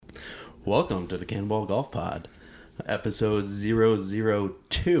Welcome to the Cannonball Golf Pod, episode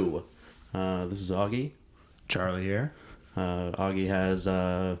 002. This is Augie. Charlie here. Augie has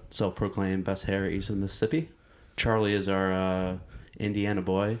self-proclaimed best hair east of Mississippi. Charlie is our Indiana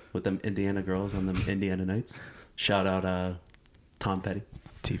boy with them Indiana girls on them Indiana nights. Shout out Tom Petty.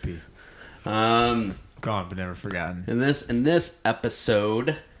 TP. Gone but never forgotten. In this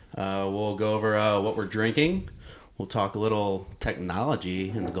episode, we'll go over what we're drinking. We'll talk a little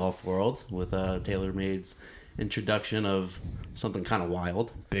technology in the golf world with TaylorMade's introduction of something kind of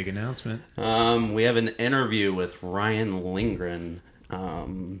wild. Big announcement. We have an interview with Ryan Lindgren,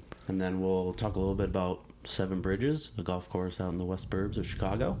 and then we'll talk a little bit about Seven Bridges, a golf course out in the West Burbs of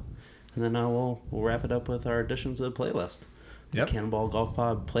Chicago, and then we'll wrap it up with our additions to the playlist. Yep. The Cannonball Golf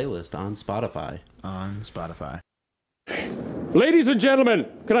Pod playlist on Spotify. Ladies and gentlemen,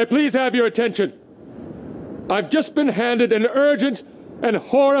 can I please have your attention? I've just been handed an urgent and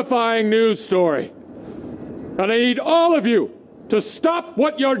horrifying news story. And I need all of you to stop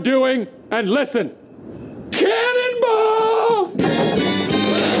what you're doing and listen. Cannonball!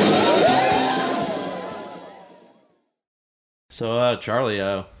 So, Charlie,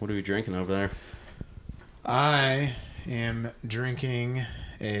 what are we drinking over there? I am drinking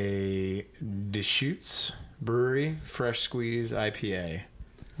a Deschutes Brewery Fresh Squeeze IPA.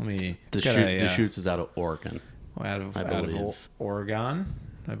 Deschutes is out of Oregon. Out of Oregon,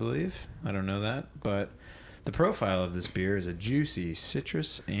 I believe. I don't know that. But the profile of this beer is a juicy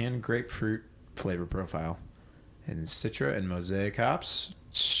citrus and grapefruit flavor profile. And Citra and Mosaic hops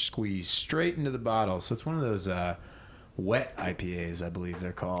squeeze straight into the bottle. So it's one of those wet IPAs, I believe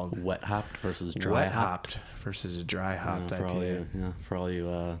they're called. Wet hopped versus dry hopped. Versus a dry hopped IPA. For all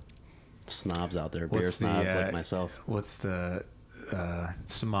you snobs out there, beer snobs like myself. What's the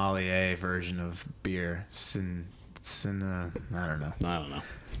sommelier version of beer? I don't know.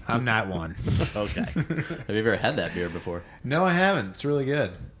 I'm not one. Okay. Have you ever had that beer before? No, I haven't. It's really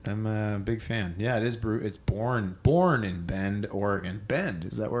good. I'm a big fan. Yeah, it is brewed. It's born in Bend, Oregon. Bend,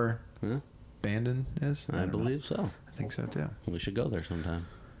 is that where Bandon is? I believe so. I think so too. We should go there sometime.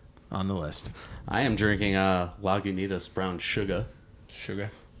 On the list. I am drinking Lagunitas Brown Sugar.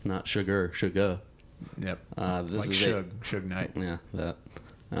 Sugar? Not sugar. Yep. This like is Suge Knight. Yeah, that.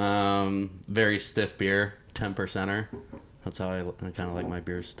 Very stiff beer, 10%er. That's how I kind of like my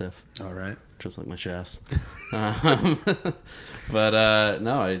beers stiff. All right. Just like my shafts. But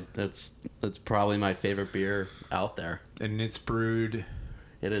no, that's probably my favorite beer out there. And it's brewed.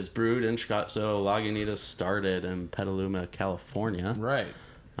 It is brewed in Chicago. So Lagunitas started in Petaluma, California. Right.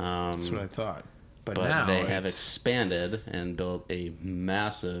 That's what I thought. But now they have expanded and built a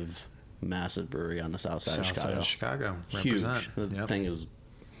massive brewery on the south side of Chicago. Huge. The thing is,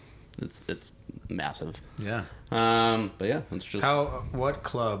 it's massive. Yeah. But yeah, it's just. What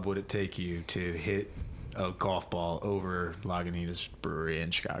club would it take you to hit a golf ball over Lagunitas Brewery in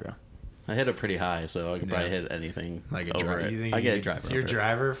Chicago? I hit it pretty high, so I could probably hit anything like a over driver. it. I get a driver. Your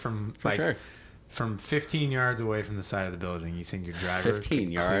driver from sure. From 15 yards away from the side of the building, you think your driver 15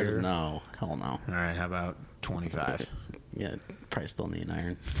 yards? Clear? No. Hell no. All right, how about 25? Yeah, probably still need an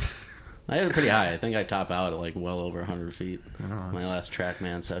iron. I hit it pretty high. I think I top out at like well over 100 feet. My last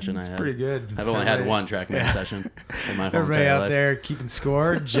TrackMan session I had. Pretty good. I've only had one TrackMan session in my whole Everybody entire out life. there keeping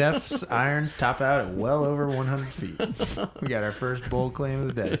score. Jeff's irons top out at well over 100 feet. We got our first bold claim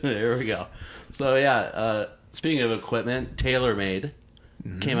of the day. There we go. So yeah, speaking of equipment, TaylorMade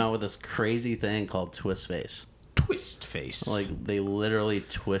came out with this crazy thing called Twist Face. Twist Face. Like they literally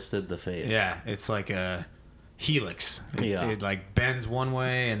twisted the face. Yeah, it's like a helix. It like bends one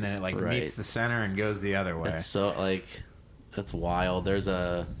way and then it like meets the center and goes the other way. It's so that's wild. There's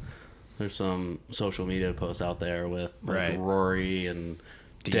some social media posts out there with like Rory and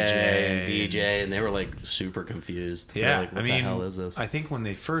DJ, and they were like super confused. Yeah, like, what the hell is this? I think when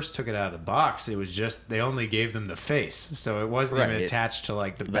they first took it out of the box, it was just they only gave them the face, so it wasn't even attached to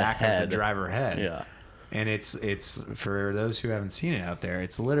like the back head of the driver head. Yeah, and it's for those who haven't seen it out there,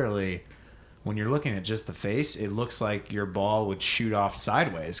 it's literally when you're looking at just the face, it looks like your ball would shoot off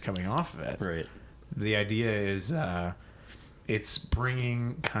sideways coming off of it. Right. The idea is it's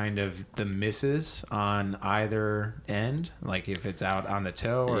bringing kind of the misses on either end. Like if it's out on the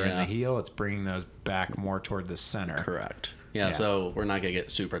toe or in the heel, it's bringing those back more toward the center. Correct. Yeah, so we're not going to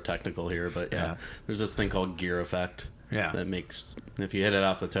get super technical here, but there's this thing called gear effect. Yeah. That makes, if you hit it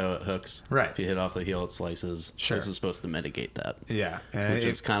off the toe, it hooks. Right. If you hit it off the heel, it slices. Sure. This is supposed to mitigate that. Yeah. Which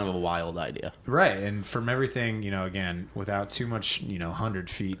is kind of a wild idea. Right. And from everything, again, without too much, 100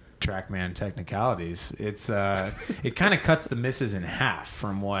 feet TrackMan technicalities, it's it kind of cuts the misses in half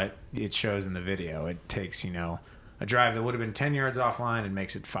from what it shows in the video. It takes, a drive that would have been 10 yards offline and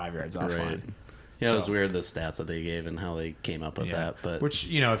makes it 5 yards offline. Right. Yeah, it was weird, the stats that they gave and how they came up with that. But which,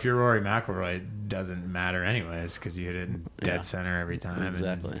 if you're Rory McIlroy, it doesn't matter anyways because you hit it in dead center every time.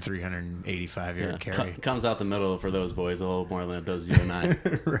 Exactly. And 385-yard carry. Comes out the middle for those boys a little more than it does you and I.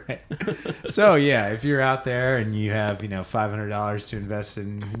 Right. So, if you're out there and you have, $500 to invest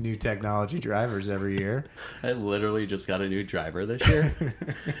in new technology drivers every year. I literally just got a new driver this year.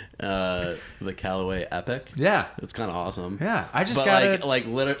 The Callaway Epic. Yeah. It's kind of awesome. Yeah. I just got it.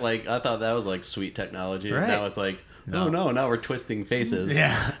 I thought that was like sweet technology. Right. Now it's like, now we're twisting faces.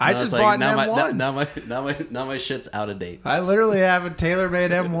 Yeah. I just bought an M1. Now my shit's out of date. I literally have a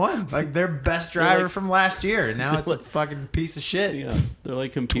tailor-made M1, like their best driver from last year, and now it's a fucking piece of shit. Yeah, they're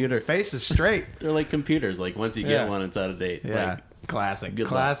like computer. Face is straight. They're like computers. Like once you get one, it's out of date. Yeah. Like,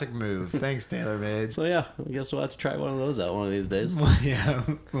 Classic move. Thanks, TaylorMade. So I guess we'll have to try one of those out one of these days. Yeah.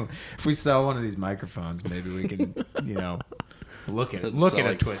 If we sell one of these microphones, maybe we can, look at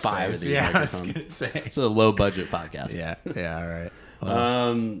a twist 5 face. of these I was microphones. gonna say. It's a low budget podcast. Yeah. All right.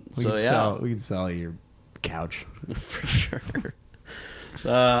 Well, we can sell your couch for sure.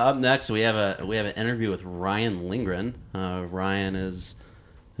 Up next, we have an interview with Ryan Lindgren. Ryan is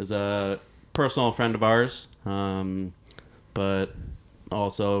a personal friend of ours, but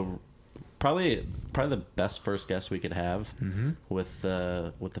also probably the best first guest we could have with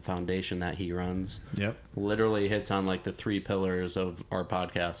the foundation that he runs. Yep. Literally hits on like the 3 pillars of our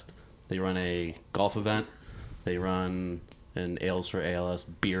podcast. They run a golf event. They run an Ales for ALS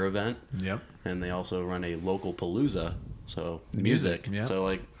beer event. Yep. And they also run a local palooza. So music. Yep.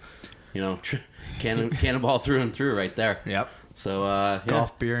 So cannonball through and through right there. Yep. So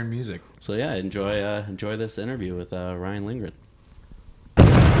golf, beer, and music. So enjoy this interview with Ryan Lindgren.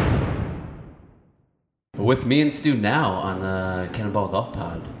 With me and Stu now on the Cannonball Golf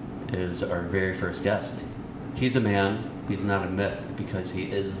Pod is our very first guest. He's a man. He's not a myth because he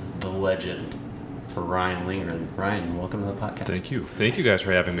is the legend. Ryan Lindgren. Ryan, welcome to the podcast. Thank you guys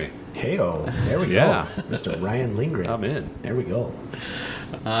for having me. Hey-o, there we go. Mr. Ryan Lindgren. I'm in. There we go.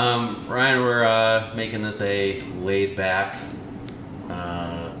 Ryan, we're making this a laid-back,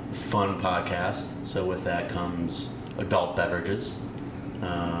 fun podcast. So with that comes adult beverages.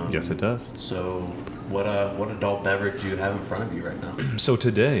 Yes, it does. So what adult beverage do you have in front of you right now? So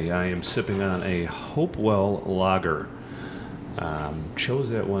today I am sipping on a Hopewell Lager. Chose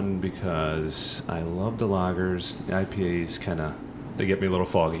that one because I love the lagers. The IPAs they get me a little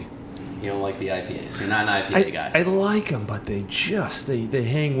foggy. You don't like the IPAs. You're not an IPA guy. I like them, but they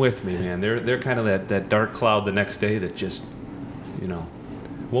hang with me, man. They're kind of that dark cloud the next day that just,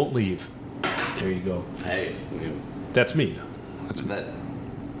 won't leave. There you go. Hey, that's me.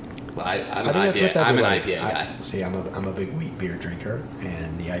 I'm an IPA guy. See, I'm a big wheat beer drinker,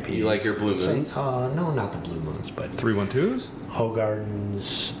 and the IPA. You like your Blue Moons? No, not the Blue Moons, but 312s.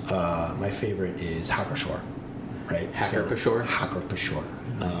 Hoegaarden's. My favorite is Hacker-Pschorr, right? Hacker-Pschorr. Hacker-Pschorr.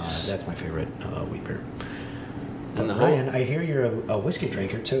 Nice. That's my favorite wheat beer. And But Ryan, I hear you're a whiskey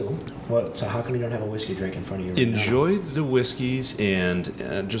drinker too. So how come you don't have a whiskey drink in front of you right Enjoyed the whiskeys and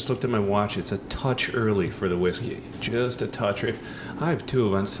just looked at my watch. It's a touch early for the whiskey. Just a touch. If I have 2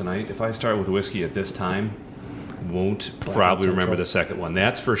 events tonight, if I start with whiskey at this time, won't probably remember the second one.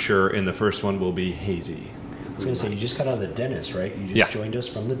 That's for sure. And the first one will be hazy. I was going to say, you just got out of the dentist, right? You just joined us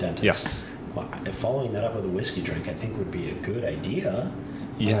from the dentist. Yes. Well, following that up with a whiskey drink, I think would be a good idea.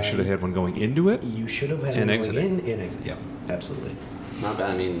 Yeah, should have had one going into it. You should have had and one exiting. going in and exit. Yeah, absolutely. Not bad.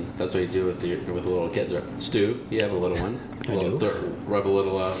 I mean, that's what you do with little kids. Right? Stu, you have a little one. I do. Rub a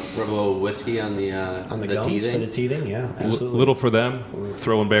little whiskey on the gums teething. for the teething. Yeah, absolutely. Little for them,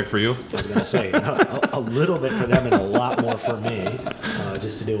 throwing back for you. I was going to say a little bit for them and a lot more for me,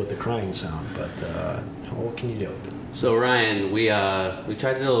 just to deal with the crying sound. But what can you do? So Ryan, we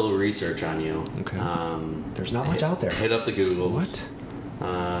tried to do a little research on you. Okay. There's not much out there. Hit up the Googles. What?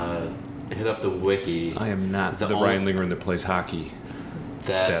 Hit up the wiki. I am not the Ryan Lindgren that plays hockey.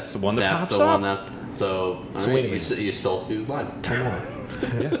 That's the one that pops pops the up? one that's so. So right, wait a minute. You stole Stu's line. Time out.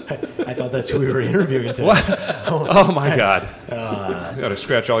 Yeah. I thought that's who we were interviewing today. What? Oh my God! Got to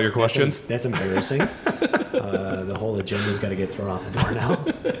scratch all your questions. That's embarrassing. The whole agenda's got to get thrown out the door now.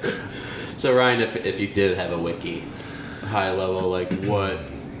 So Ryan, if you did have a wiki, high level, like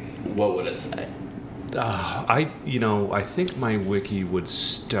what would it say? I think my wiki would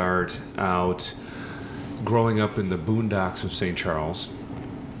start out growing up in the boondocks of St. Charles,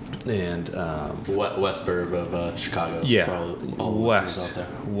 and West Burb of Chicago. yeah, for all listeners out there.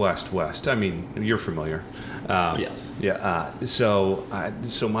 west. I mean, you're familiar. Yes. Yeah. So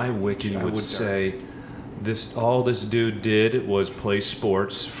my wiki would say all this dude did was play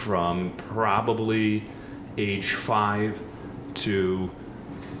sports from probably age 5 to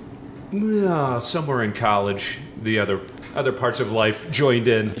somewhere in college. The other parts of life joined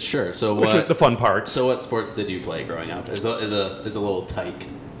in. Sure. So which are the fun parts. So what sports did you play growing up? As a little tyke?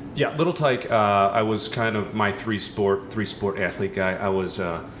 Yeah, little tyke. I was kind of my three sport athlete guy. I was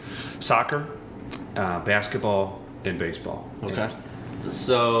soccer, basketball, and baseball. Okay.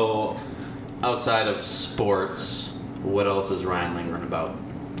 So outside of sports, what else is Ryan Lindgren about?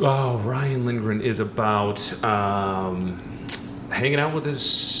 Oh, Ryan Lindgren is about hanging out with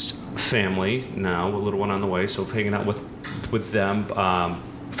his family now, a little one on the way, so hanging out with them.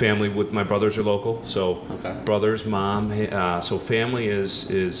 Family with my brothers are local, so brothers, mom. So family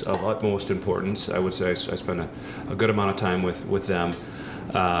is of utmost importance. I would say I spend a good amount of time with them.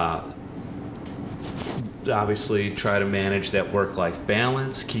 Obviously, try to manage that work-life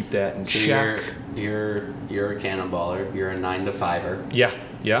balance, keep that in check. You're a cannonballer. You're a 9 to 5er. Yeah.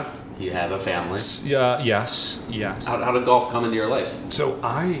 You have a family. Yes. How did golf come into your life? So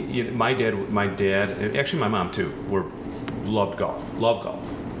my dad, and actually my mom too, loved golf.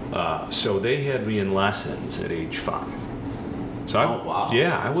 So they had me in lessons at age 5. So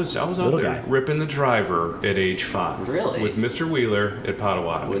I was out Little there guy. ripping the driver at age 5. Really? With Mr. Wheeler at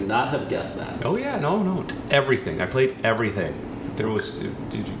Potawatomi. Would not have guessed that. Oh yeah, no, everything. I played everything. There was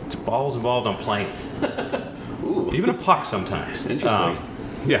balls involved. I'm playing. Ooh. Even a puck sometimes. Interesting.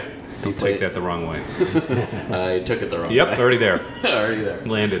 Yeah. Don't take that the wrong way. I took it the wrong way. Yep, already there. Already there.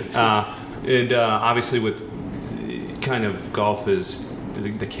 Landed. And obviously with kind of golf is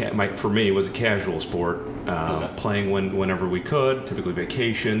for me it was a casual sport. Playing whenever we could, typically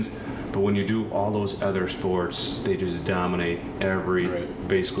vacations. But when you do all those other sports, they just dominate every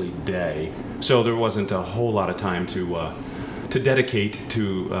basically day. So there wasn't a whole lot of time to dedicate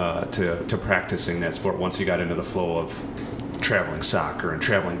to practicing that sport once you got into the flow of traveling soccer and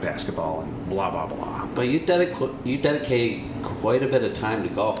traveling basketball and blah blah blah. But you dedicate quite a bit of time to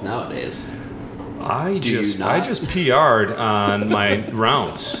golf nowadays. I just PR'd on my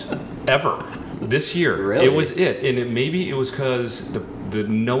rounds ever this year. Really? It was it, and maybe it was because the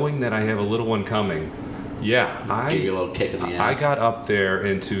knowing that I have a little one coming. Yeah, Give you a little kick in the ass. I got up there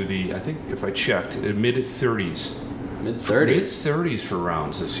into the, I think if I checked, mid-30s. Mid-30s? Mid-30s for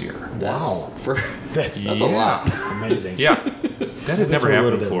rounds this year. Wow. That's a lot. Amazing. Yeah. That has never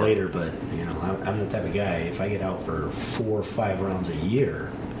happened before. A little bit later, but I'm the type of guy, if I get out for 4 or 5 rounds a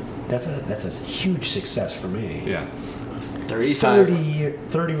year, that's a huge success for me. Yeah.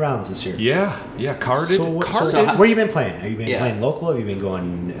 30 rounds this year. Yeah, carded. So where have you been playing? Have you been playing local? Have you been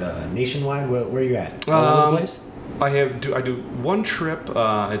going nationwide? Where are you at? All over the place? I do one trip.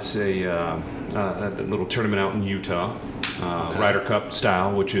 It's a little tournament out in Utah, Ryder Cup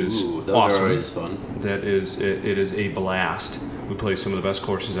style, which is those awesome. are always fun. It is a blast. We play some of the best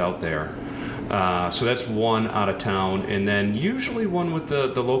courses out there. So that's one out of town, and then usually one with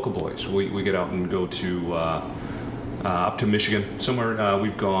the local boys. We get out and go to up to Michigan. Somewhere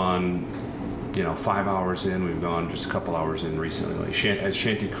we've gone, 5 hours in. We've gone just a couple hours in recently. Like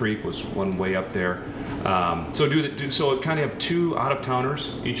Shanty Creek was one way up there. So kind of have 2 out of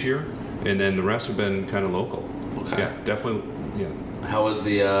towners each year, and then the rest have been kind of local. Okay. Yeah, definitely. Yeah. How was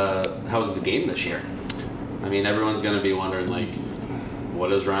the game this year? I mean, everyone's going to be wondering, like, what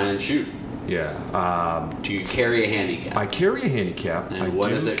does Ryan shoot? Yeah. Do you carry a handicap? I carry a handicap. And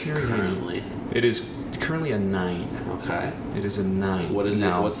what is it currently? It is currently a 9. Okay. It is a 9. What is it?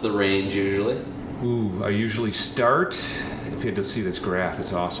 What's the range usually? Ooh, I usually start. If you had to see this graph,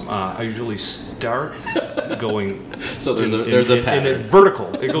 it's awesome. I usually start going. So there's a pattern. And vertical.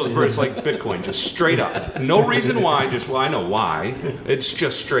 It goes. It's like Bitcoin, just straight up. No reason why. I know why. It's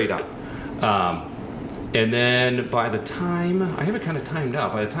just straight up. And then by the time I have it kind of timed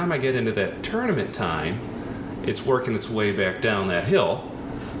out, by the time I get into that tournament time, it's working its way back down that hill.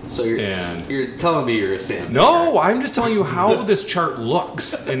 So you're telling me you're a sandbagger. No, I'm just telling you how this chart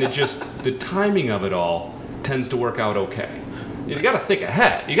looks, and the timing of it all tends to work out okay. You got to think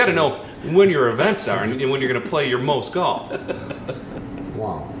ahead. You got to know when your events are and when you're going to play your most golf.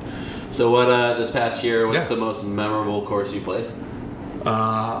 Wow. So what this past year? What's the most memorable course you played?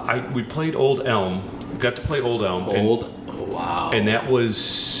 We played Old Elm. Got to play Old Elm. Wow. And that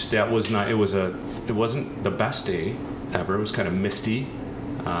was not. It wasn't the best day ever. It was kind of misty.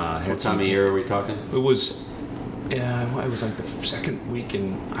 What time of year are we talking? It was like the second week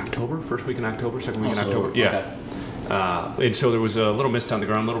in October, second week in October. Yeah. Okay. And so there was a little mist on the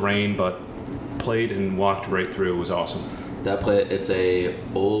ground, a little rain, but played and walked right through. It was awesome. It's a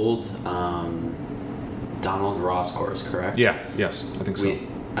old Donald Ross course, correct? Yeah. Yes, I think so.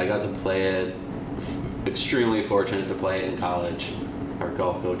 I got to play it. Extremely fortunate to play it in college. our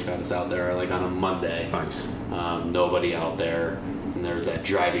golf coach got us out there like on a Monday. Nice. Nobody out there. And there's that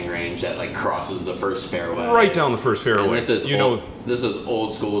driving range that like crosses the first fairway. Right down the first fairway. And this is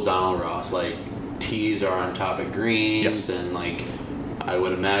old school Donald Ross. Like tees are on top of greens, yes. and like I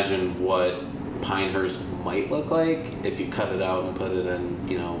would imagine what Pinehurst might look like if you cut it out and put it in,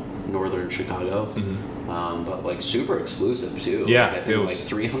 northern Chicago. Mm-hmm. But like super exclusive too. Yeah, like, I think like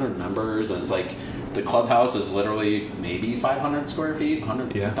 300 members, and it's like the clubhouse is literally maybe 500 square feet,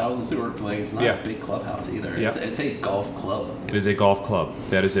 100,000 square. Like it's not a big clubhouse either. Yeah. It's a golf club. It is a golf club.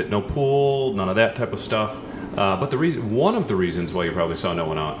 That is it. No pool, none of that type of stuff. But one of the reasons why you probably saw no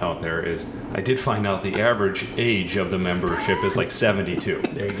one out there is I did find out the average age of the membership is like 72.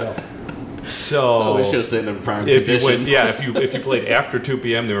 There you go. So it's just in prime if condition. if you played after 2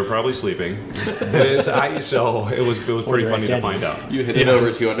 p.m., they were probably sleeping. So it was pretty funny to find out. You hit it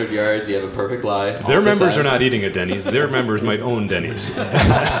over 200 yards, you have a perfect lie. Their members are not eating at Denny's. Their members might own Denny's.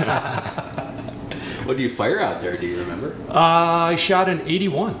 What do you fire out there? Do you remember? I shot an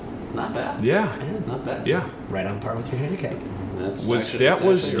 81. Not bad. Yeah. Not bad. Yeah. Right on par with your handicap. That's yeah.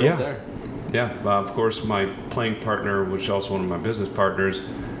 there. Yeah. Of course, my playing partner, which is also one of my business partners,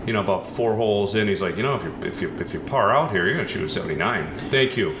 about 4 holes in, he's like, if you par out here, you're gonna shoot a 79.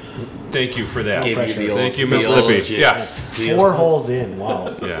 Thank you for that. No pressure. Thank you, Miss Lippy. Yes. 4 holes in.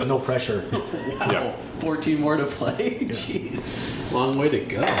 Wow. Yeah. No pressure. Wow. 14 more to play. Jeez. Long way to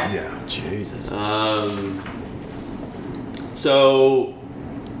go. Yeah. Jesus. So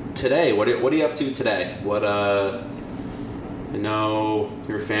today, what are you up to today? What I know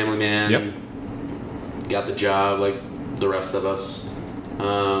you're a family man. Yep. Got the job like the rest of us.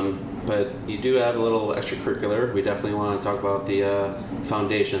 But you do have a little extracurricular. We definitely want to talk about the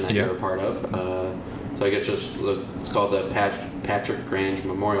foundation that you're a part of. So I guess it's called the Patrick Grange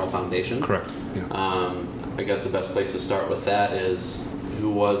Memorial Foundation. Correct. Yeah. I guess the best place to start with that is,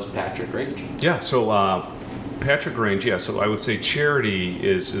 who was Patrick Grange? Yeah. So Patrick Grange. Yeah. So I would say charity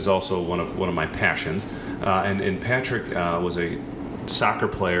is also one of my passions. And Patrick was a soccer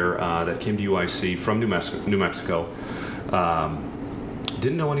player that came to UIC from New Mexico.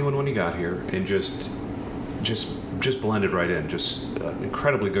 Didn't know anyone when he got here, and just blended right in. Just an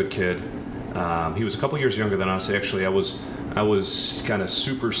incredibly good kid. He was a couple years younger than us. Actually, I was kind of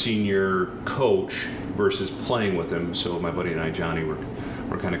super senior coach versus playing with him. So my buddy and I, Johnny, were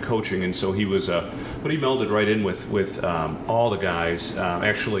kind of coaching, and so he was. But he melded right in with all the guys.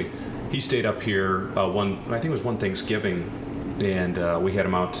 Actually, he stayed up here I think it was one Thanksgiving, and we had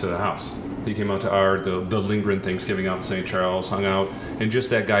him out to the house. He came out to the Lindgren Thanksgiving out in St. Charles, hung out, and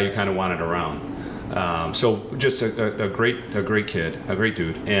just that guy you kind of wanted around. So just a great kid, a great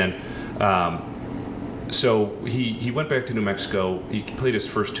dude. And so he went back to New Mexico. He played his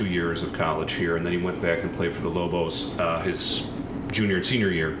first 2 years of college here, and then he went back and played for the Lobos his junior and senior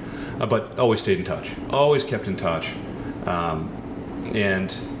year, but always stayed in touch, always kept in touch.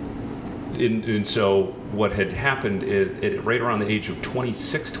 And so what had happened is, right around the age of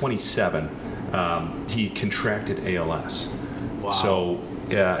 26, 27, he contracted ALS. Wow. So,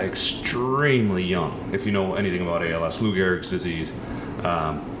 yeah, extremely young, if you know anything about ALS, Lou Gehrig's disease.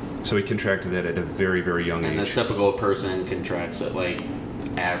 So he contracted that at a very, very young age. And the typical person contracts it like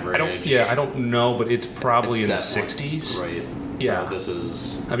average. I don't know, but it's probably in the 60s. Right. Yeah. So this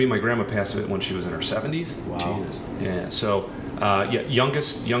is... I mean, my grandma passed of it when she was in her 70s. Wow. Jesus. Yeah, so...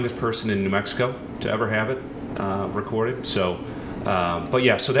 youngest person in New Mexico to ever have it recorded. So, but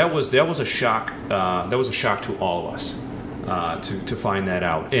yeah, so that was a shock. That was a shock to all of us to find that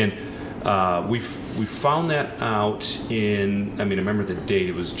out, and we found that out in. I mean, I remember the date.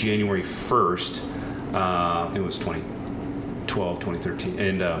 It was January 1st. It was 2012, 2013,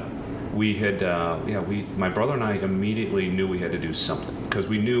 and we had my brother and I immediately knew we had to do something, because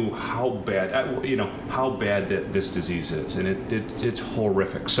we knew how bad that this disease is, and it's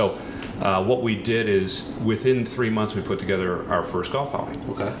horrific. So what we did is, within 3 months, we put together our first golf outing.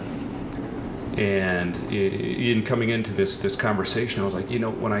 Okay. And in coming into this conversation, I was like,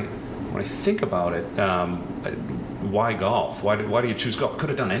 when I think about it, why golf? Why do you choose golf? Could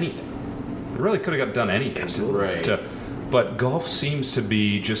have done anything. It really could have done anything. Absolutely. Right. But golf seems to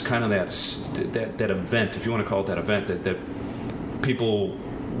be just kind of that event, if you want to call it that event, that people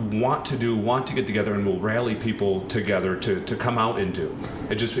want to get together and will rally people together to come out and do.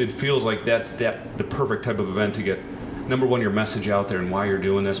 It feels like that's the perfect type of event to get, number one, your message out there and why you're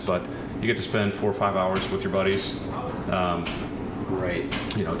doing this, but you get to spend 4 or 5 hours with your buddies, right?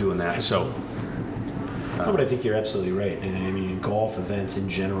 Doing that. Absolutely. No, but I think you're absolutely right. And I mean, golf events in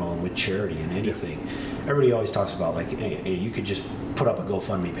general, and with charity and anything, everybody always talks about, like, hey, you could just put up a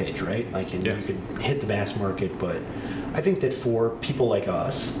GoFundMe page, right? Like, and you could hit the mass market, but I think that for people like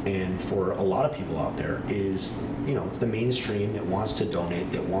us and for a lot of people out there is, the mainstream that wants to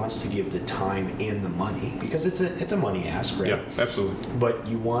donate, that wants to give the time and the money, because it's a money ask, right? Yeah, absolutely. But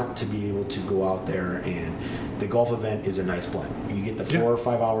you want to be able to go out there, and the golf event is a nice blend. You get the 4 or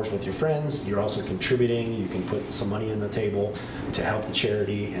 5 hours with your friends. You're also contributing. You can put some money on the table to help the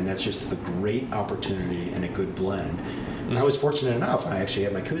charity, and that's just a great opportunity and a good blend. I was fortunate enough. I actually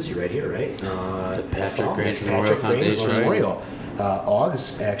had my koozie right here, right? Patrick Graves Memorial.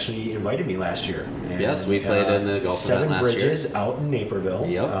 Augs actually invited me last year. And, yes, we played in the golf Seven event last Bridges year. out in Naperville,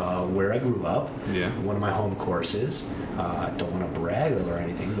 where I grew up. Yeah. One of my home courses. Don't want to brag or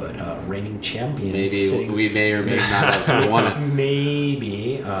anything, but reigning champions. Maybe we may or may not have won it.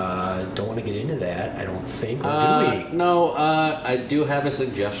 Maybe. Don't want to get into that. I don't think. Or do we? No, I do have a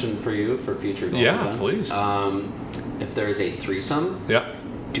suggestion for you for future golf events. Yeah, please. If there's a threesome,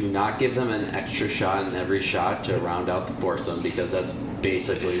 do not give them an extra shot in every shot to round out the foursome, because that's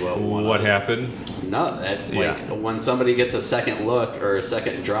basically what happened. No, when somebody gets a second look or a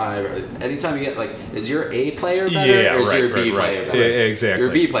second drive, anytime you get is your A player better or is your B player better? Yeah, exactly.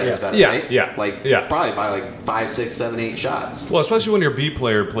 Your B player is better, right? Yeah. Probably by 5, 6, 7, 8 shots. Well, especially when your B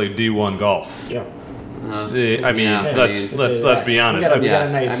player played D1 golf. Yeah. Let's be honest. We got a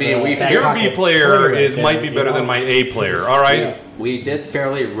nice, your B player might be better than my A player. All right. Yeah. We did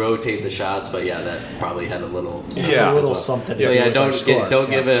fairly rotate the shots, but that probably had a little something. So don't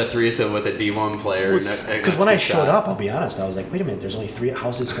give a threesome with a D1 player. Because when I showed up, I'll be honest, I was like, wait a minute, there's only 3.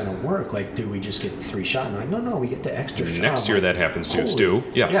 How's this going to work? Do we just get 3 shots? And I'm like, no, we get the extra shot. Next year that happens too, Stu.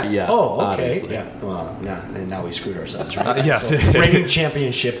 Yes. Yeah. Oh, okay. Obviously. Yeah. Well, and now we screwed ourselves, right? Yes. So, reigning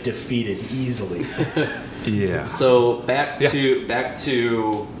championship defeated easily. Yeah. So back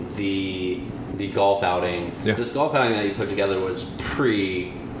to the golf outing. Yeah. This golf outing that you put together was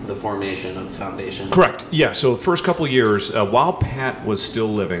pre the formation of the foundation. Correct. Yeah. So the first couple of years, while Pat was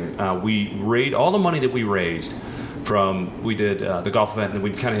still living, we raised all the money that we raised we did the golf event, and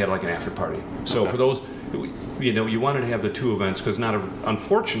we kind of had like an after party. So for those, you wanted to have the 2 events because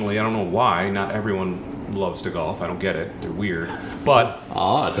unfortunately, I don't know why, not everyone loves to golf. I don't get it. They're weird, but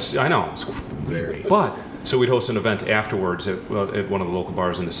odd. I know. It's very. But so we'd host an event afterwards at one of the local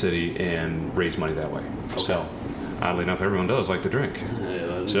bars in the city and raise money that way. Okay. So oddly enough, everyone does like to drink.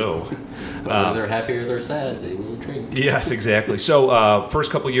 So whether they're happy or they're sad, they will drink. Yes, exactly. So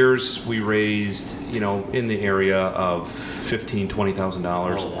first couple years we raised, in the area of $15,000, $20,000.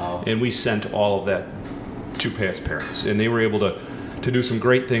 Oh, wow. And we sent all of that to Pat's parents, and they were able to do some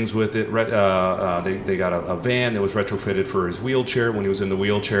great things with it. They got a van that was retrofitted for his wheelchair when he was in the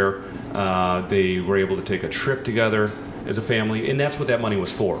wheelchair. They were able to take a trip together as a family, and that's what that money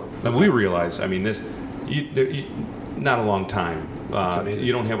was for. And we realized, not a long time.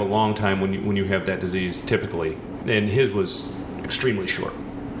 You don't have a long time when you have that disease typically, and his was extremely short.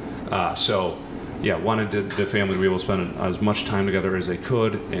 Wanted the family to be able to spend as much time together as they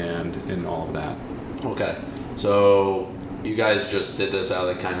could, and all of that. Okay, so you guys just did this out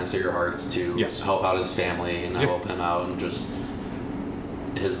of the kindness of your hearts to help out his family and help him out and just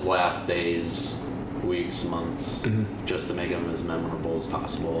his last days, weeks, months, just to make him as memorable as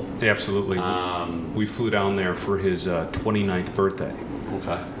possible. Absolutely. We flew down there for his 29th birthday.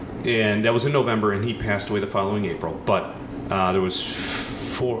 Okay. And that was in November, and he passed away the following April. But there was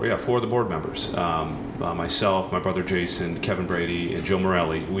 4 of the board members. Myself, my brother Jason, Kevin Brady, and Joe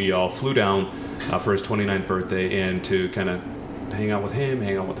Morelli. We all flew down for his 29th birthday and to kind of hang out with him,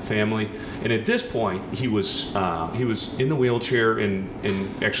 hang out with the family. And at this point, he was in the wheelchair and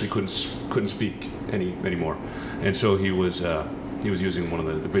actually couldn't speak anymore. And so he was using one of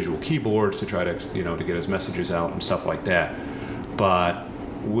the visual keyboards to try to to get his messages out and stuff like that. But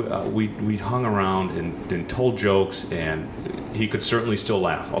we hung around and told jokes, and he could certainly still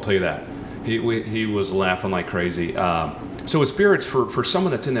laugh. I'll tell you that. He was laughing like crazy. So his spirits, for someone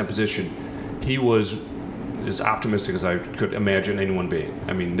that's in that position, he was as optimistic as I could imagine anyone being.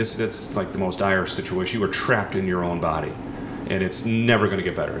 I mean, that's like the most dire situation. You are trapped in your own body, and it's never going to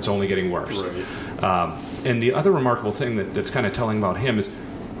get better. It's only getting worse. Right. And the other remarkable thing that's kind of telling about him is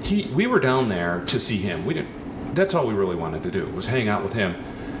we were down there to see him. That's all we really wanted to do, was hang out with him.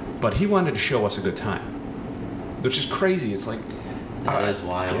 But he wanted to show us a good time, which is crazy. It's like... That is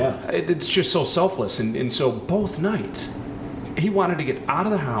wild. Yeah. It's just so selfless. And so both nights, he wanted to get out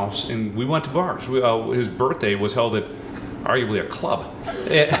of the house, and we went to bars. His birthday was held at arguably a club.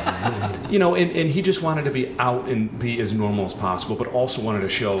 And he just wanted to be out and be as normal as possible, but also wanted to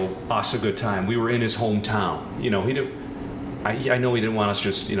show us a good time. We were in his hometown. I know he didn't want us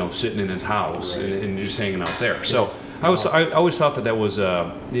just, sitting in his house and just hanging out there. So I always thought that was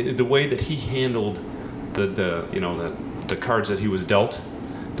the way that he handled the cards that he was dealt,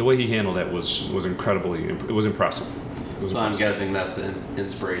 the way he handled that was incredibly. It was impressive. So I'm guessing that's the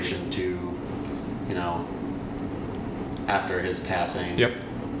inspiration to, after his passing, Yep.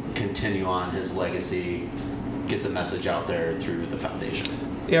 continue on his legacy, get the message out there through the foundation.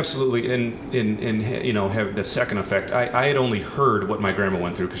 Absolutely, and have the second effect. I had only heard what my grandma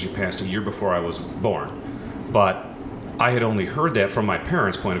went through because she passed a year before I was born, but I had only heard that from my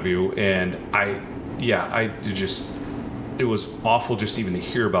parents' point of view, and it was awful just even to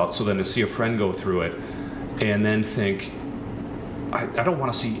hear about. So then to see a friend go through it, and then think, I don't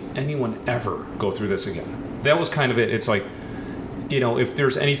want to see anyone ever go through this again. That was kind of it. It's like, if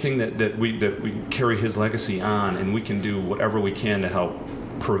there's anything that we carry his legacy on, and we can do whatever we can to help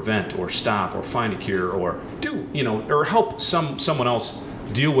prevent or stop or find a cure or do, or help someone else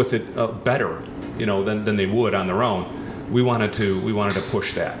deal with it better, than they would on their own. We wanted to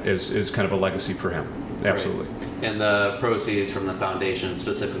push that as kind of a legacy for him. Absolutely. Right. And the proceeds from the foundation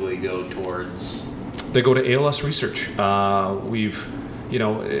specifically go towards? They go to ALS research. We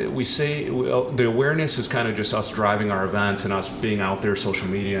say the awareness is kind of just us driving our events and us being out there, social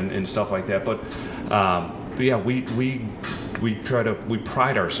media and stuff like that. But yeah, we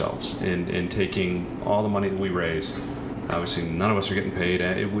pride ourselves in taking all the money that we raise. Obviously, none of us are getting paid.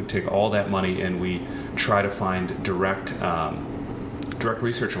 It would take all that money, and we try to find direct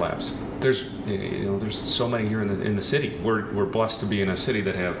research labs. There's so many here in the city. We're blessed to be in a city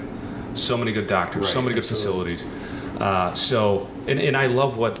that have so many good doctors, so many good facilities. And I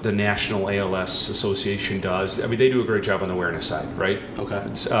love what the National ALS Association does. I mean, they do a great job on the awareness side, right? Okay.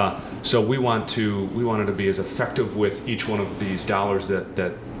 So we wanted to be as effective with each one of these dollars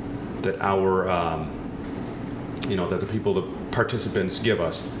that our that the people, the participants give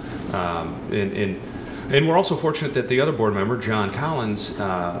us, and we're also fortunate that the other board member, John Collins,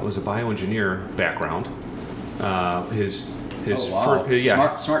 was a bioengineer background. Smart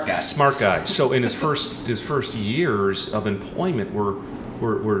guy. Smart guy. So in his first years of employment,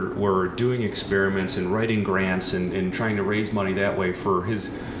 we're doing experiments and writing grants and trying to raise money that way for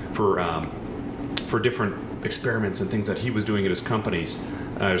different experiments and things that he was doing at his company,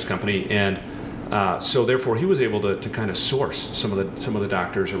 and so therefore he was able to kind of source some of the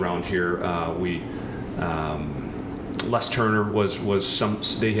doctors around here. Les Turner was some.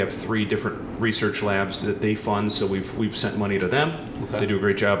 They have 3 different research labs that they fund, so we've sent money to them. Okay. They do a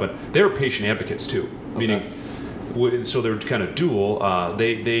great job, but they're patient advocates too. Okay. Meaning, so they're kind of dual.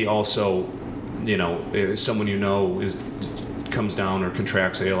 They also, if someone comes down or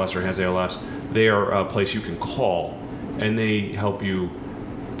contracts ALS or has ALS, they are a place you can call, and they help you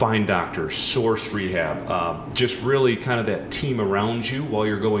find doctors, source rehab, just really kind of that team around you while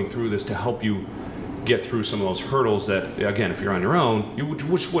you're going through this to help you get through some of those hurdles that, again, if you're on your own, you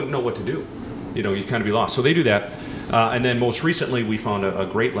just wouldn't know what to do. You kind of be lost. So they do that. And then most recently, we found a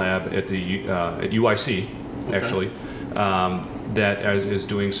great lab at the at UIC, actually, that is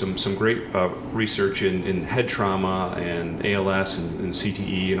doing some great research in head trauma and ALS and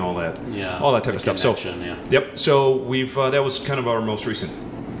CTE and all that. Yeah. All that type of stuff. So, yeah. Yep. So we've that was kind of our most recent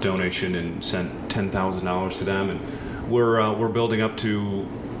donation, and sent $10,000 to them, and we're building up to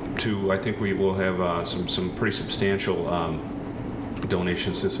I think we will have some pretty substantial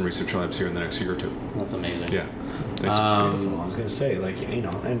donations to some research labs here in the next year or two. That's amazing. Yeah. Thanks. Beautiful. I was going to say,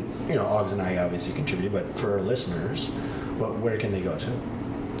 Oggs and I obviously contributed, but for our listeners, where can they go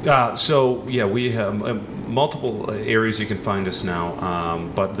to? So yeah, we have multiple areas you can find us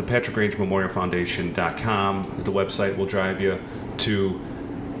now, but the Patrick Grange Memorial Foundation.com, the website will drive you to.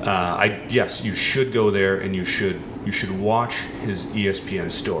 Yes, you should go there, and you should watch his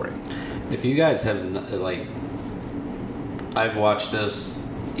ESPN story. If you guys have I've watched this.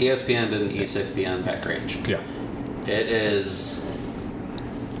 ESPN did an E60 on Pat Grange. Yeah. It is,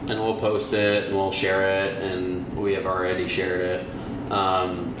 and we'll post it and we'll share it, and we have already shared it.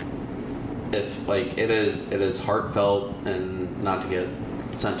 It is heartfelt, and not to get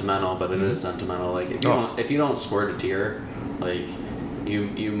sentimental, but it is sentimental. If you don't squirt a tear,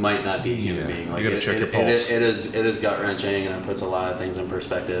 you might not be a human being. You gotta check your pulse. It is gut wrenching, and it puts a lot of things in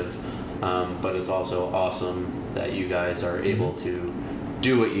perspective. But it's also awesome that you guys are able to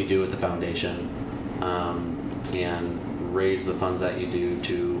do what you do with the foundation, and raise the funds that you do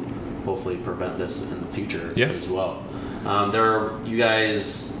to hopefully prevent this in the future as well.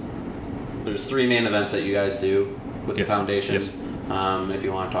 There's 3 main events that you guys do with the foundation. Yes. If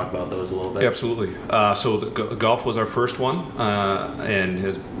you want to talk about those a little bit. Absolutely. So the golf was our first one, and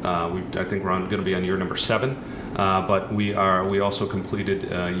I think we're going to be on year number 7. But we also completed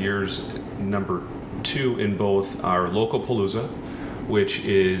years number 2 in both our local Palooza, which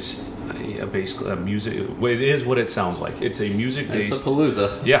is basically a music. It is what it sounds like. It's a music-based. It's a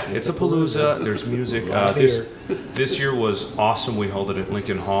palooza. Yeah, it's a palooza. There's music. This year was awesome. We held it at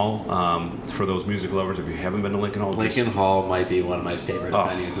Lincoln Hall. For those music lovers, if you haven't been to Lincoln Hall, Lincoln Hall might be one of my favorite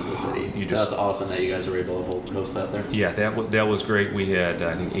venues in the city. That's awesome that you guys were able to host that there. Yeah, that was great. We had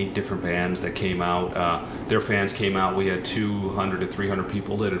I think 8 different bands that came out. Their fans came out. We had 200 to 300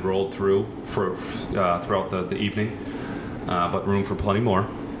 people that had rolled through for throughout the evening, but room for plenty more.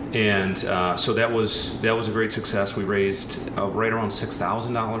 And so that was a great success. We raised right around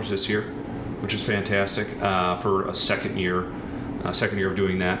 $6,000 this year, which is fantastic for a second year of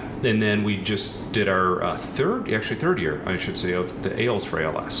doing that. And then we just did our third year, I should say, of the Ales for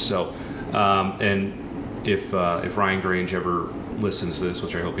ALS. So, and if Ryan Grange ever listens to this,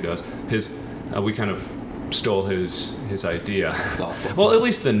 which I hope he does, we kind of stole his idea. That's awesome. Well, at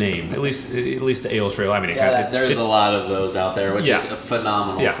least the name, at least the Ales for ALS. I mean, there's a lot of those out there, which is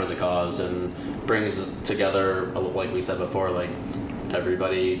phenomenal for the cause and brings together, like we said before, like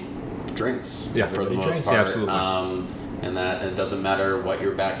everybody drinks for the most part. Yeah, absolutely. And that it doesn't matter what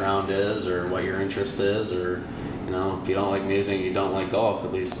your background is or what your interest is, or if you don't like music, you don't like golf,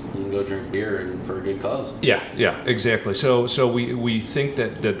 at least you can go drink beer and for a good cause. Yeah, exactly. So we think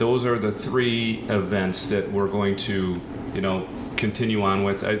that those are the 3 events that we're going to continue on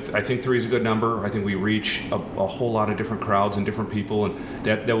with. I think 3 is a good number. I think we reach a whole lot of different crowds and different people, and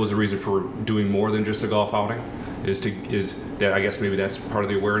that was the reason for doing more than just a golf outing. Is that I guess maybe that's part of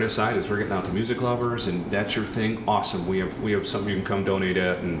the awareness side, is we're getting out to music lovers, and that's your thing. Awesome. We have something you can come donate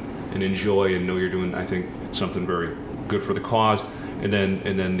at and enjoy and know you're doing, I think, something very good for the cause. And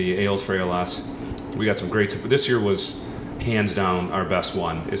then the Ales for ALS, we got some great stuff. This year was hands down our best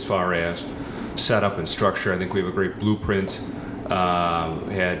one as far as setup and structure. I think we have a great blueprint.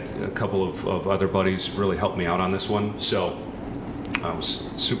 Had a couple of other buddies really help me out on this one. So I was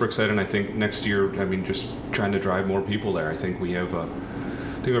super excited. And I think next year, just trying to drive more people there. I think we have a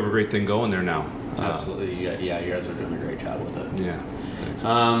great thing going there now. Absolutely. You guys are doing a great job with it. Yeah.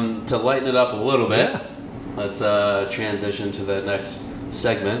 To lighten it up a little bit, let's transition to the next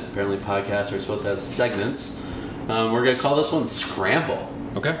segment. Apparently podcasts are supposed to have segments. We're going to call this one Scramble.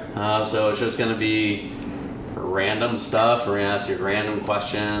 Okay. So it's just going to be random stuff. We're going to ask you random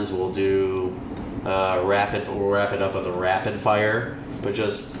questions. We'll do we'll wrap it up with a rapid fire. But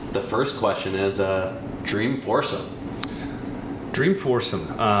just the first question is dream foursome. Dream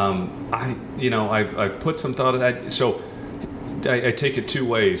foursome. I've put some thought in that. So I take it 2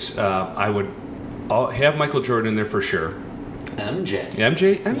 ways. I would have Michael Jordan in there for sure.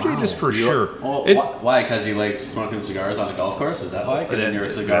 MJ, wow. Just for sure. Why? Because he likes smoking cigars on a golf course? Is that why? Because you're a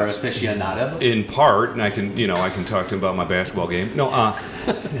cigar aficionado? In part, and I can talk to him about my basketball game. No,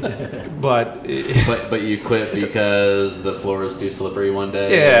 but you quit because the floor was too slippery one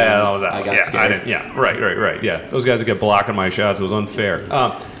day. Yeah, that was that. I got scared. Right. Yeah, those guys that get blocking my shots, it was unfair.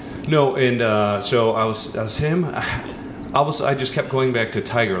 So I was him. I just kept going back to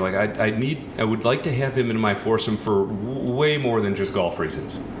Tiger. Like I would like to have him in my foursome for way more than just golf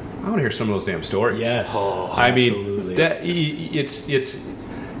reasons. I want to hear some of those damn stories. Yes, absolutely. It's.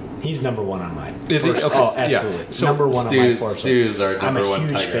 He's number 1 on mine. Is he? Okay. Oh, absolutely. Yeah. So number 1 on my foursome. Stu's our number 1 I'm a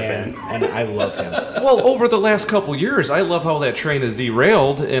huge Tiger fan, and I love him. Well, over the last couple years, I love how that train has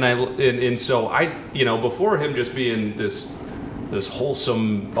derailed, and so I before him just being this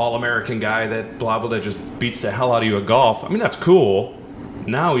wholesome all-American guy that that just beats the hell out of you at golf. That's cool.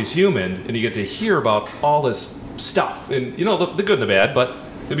 Now he's human, and you get to hear about all this stuff, and the good and the bad. But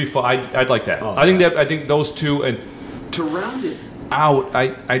it'd be fun. I'd like that. Oh, I think those 2, and to round it out,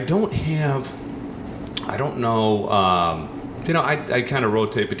 I don't know. I kind of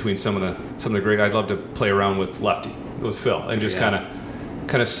rotate between some of the great. I'd love to play around with Phil, and just kind of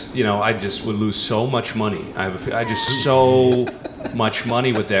I just would lose so much money. I just so much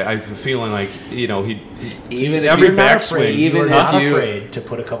money with that. I have a feeling like even every backswing. Even if if you're not afraid to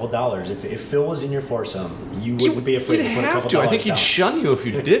put a couple dollars. If Phil was in your foursome, you wouldn't be afraid to put a couple dollars. I think he'd shun you if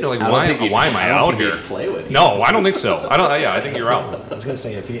you did. Like why am I out here? Play with you. No, I don't think so. I think you're out. I was gonna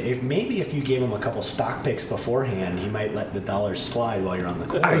say if you gave him a couple stock picks beforehand, he might let the dollars slide while you're on the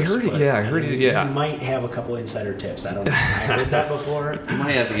course. I heard it. Yeah, I heard it. Yeah, he might have a couple insider tips. I don't know. I heard that before. You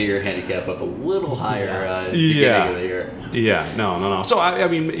might have to get your handicap up a little higher at the beginning of the year. Yeah, no. So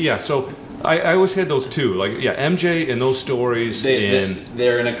So I always had those 2. Like MJ and those stories.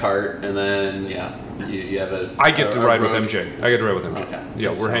 They're in a cart, and then you have a. I get to ride with MJ. Okay.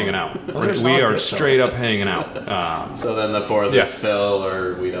 Yeah, we're hanging out. We are straight up hanging out. So then the 4th is Phil,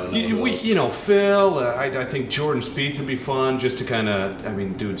 or we don't know. Phil. I think Jordan Spieth would be fun, just to kind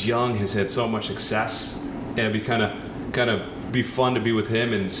of. Dude's young, has had so much success, and it'd be kind of. kind of be fun to be with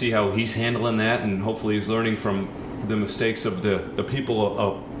him and see how he's handling that, and hopefully he's learning from the mistakes of the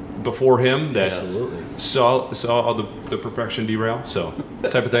people before him that saw the perfection derail, so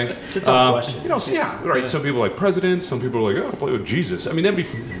type of thing. It's a tough question. You know, right. Some people are like presidents. Some people are like, oh, play with Jesus. I mean,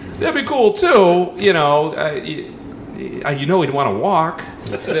 that'd be cool too. You know, you know he'd want to walk.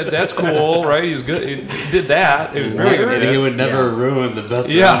 That's cool, right? He's good. He did that. It was very good. And he would never ruin the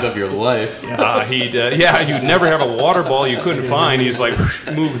best round of your life. You'd never have a water ball you couldn't find. He's like,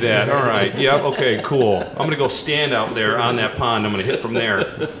 move that. All right. Yeah. Okay. Cool. I'm gonna go stand out there on that pond. I'm gonna hit from there.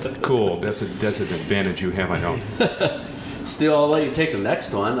 Cool. That's an advantage you have. I know. Stu, I'll let you take the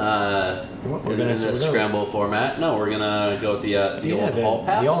next one. In this scramble format. No, we're gonna go with the old hall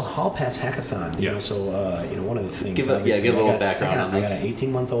pass. The old hall pass hackathon. You know, so one of the things. Give a little background on this. I got an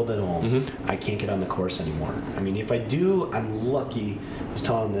 18-month-old at home. Mm-hmm. I can't get on the course anymore. I mean, if I do, I'm lucky. I was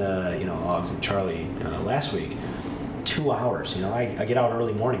telling Oggs and Charlie last week. 2 hours. You know, I get out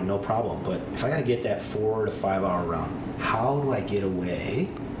early morning, no problem. But if I got to get that 4 to 5 hour round, how do I get away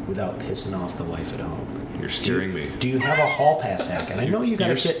without pissing off the wife at home? You're scaring me. Do you have a hall pass hack? And I know you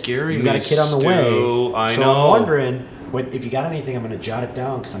got a kid. You got a kid on the way. I so know. I'm wondering, if you got anything, I'm going to jot it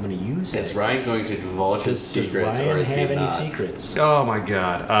down because I'm going to use it. Is Ryan going to divulge his secrets, does Ryan or is have he any not? secrets? Oh my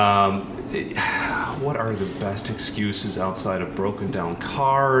God. What are the best excuses outside of broken down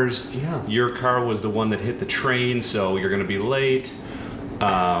cars? Yeah. Your car was the one that hit the train, so you're going to be late.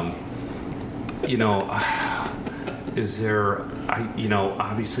 Is there?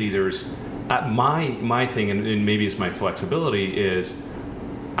 Obviously there's. My thing, and maybe it's my flexibility, is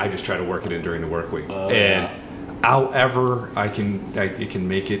I just try to work it in during the work week. However I can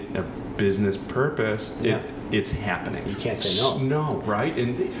make it a business purpose, it's happening. You can't say no. No, right?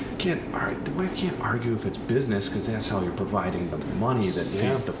 And the wife can't argue if it's business because that's how you're providing the money that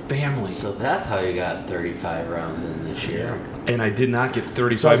feeds the family. So that's how you got 35 rounds in this year. And I did not get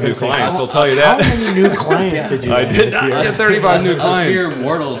 35 new clients, I'll tell you How that. many new clients did you I have did this not year? get 35 new Us clients. mere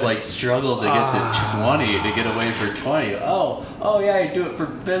mortals struggle to get to 20 to get away for 20. Oh yeah, I do it for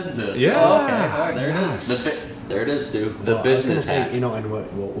business. Yeah. Oh, okay. Oh, there it is. There it is, Stu. The business I was hack. gonna say, and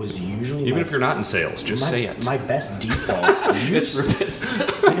what was usually Even if you're not in sales, just say it. My best default. It's for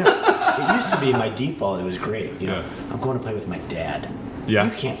business. It used to be my default. It was great. I'm going to play with my dad. Yeah.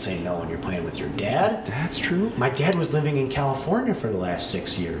 You can't say no when you're playing with your dad. That's true. My dad was living in California for the last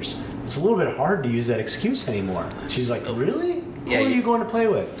 6 years. It's a little bit hard to use that excuse anymore. She's like, really? Yeah, Who are you going to play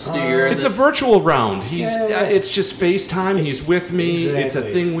with? Stu, It's a virtual round. It's just FaceTime. He's with me. Exactly. It's a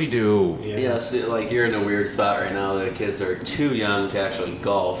thing we do. Yeah, Stu, you're in a weird spot right now. The kids are too young to actually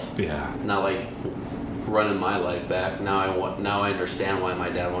golf. Yeah. Not running my life back. Now I understand why my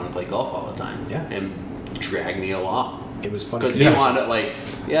dad wanted to play golf all the time. Yeah. And drag me along. It was fun. Because he wanted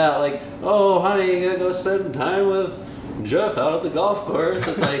oh, honey, you gotta go spend time with Jeff out at the golf course.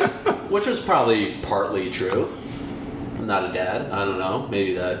 It's which was probably partly true. I'm not a dad. I don't know.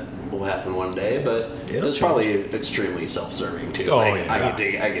 Maybe that will happen one day, but it was probably extremely self-serving too.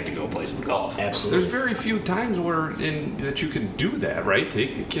 I get to go play some golf. Absolutely. There's very few times that you can do that, right?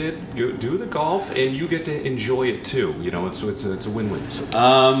 Take the kid, go do the golf, and you get to enjoy it too. It's a win-win. So.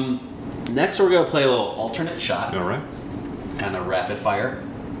 Next, we're gonna play a little alternate shot. All right. And a rapid fire,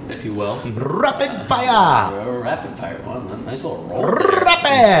 if you will. Rapid fire. Rapid fire. One nice little roll.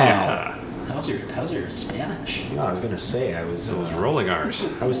 Rapid. How's your Spanish? I was gonna say Those rolling R's.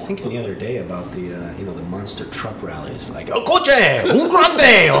 I was thinking the other day about the the monster truck rallies, El coche, un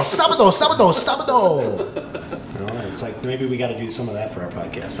grande, o sábado. It's like maybe we got to do some of that for our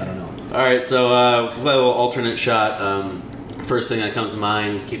podcast. I don't know. All right, so we'll play a little alternate shot. First thing that comes to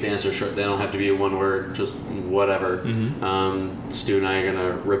mind, keep the answer short. They don't have to be one word, just whatever. Mm-hmm. Stu and I are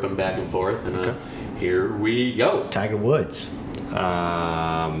gonna rip them back and forth, and here we go. Tiger Woods.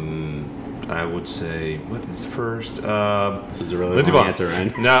 I would say, what is first? This is a really Lindsey long Vonn. answer,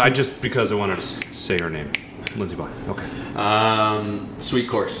 right? No, because I wanted to say her name. Lindsey Vonn. Okay. Sweet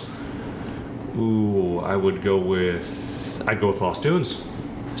course. Ooh, I'd go with Lost Dunes.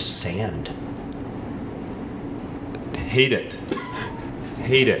 Sand. Hate it.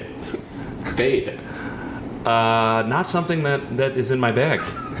 Fade. Not something that is in my bag.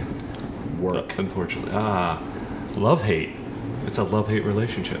 Work. Unfortunately. Love-hate. It's a love-hate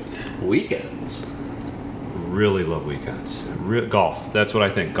relationship. Weekends. Really love weekends. Golf. That's what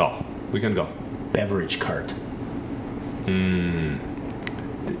I think. Golf. Weekend golf. Beverage cart.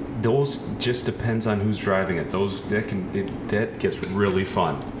 Those just depends on who's driving it. That gets really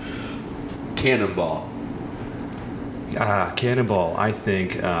fun. Cannonball. Cannonball. I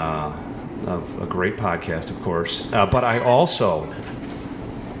think of a great podcast, of course. But I also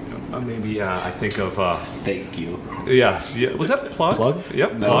maybe I think of. Thank you. Yes. Yeah. Was that Plug? Plug?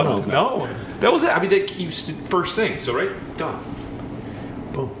 Yep. No, Plug. no. No. That was it. I mean, first thing. So right, done.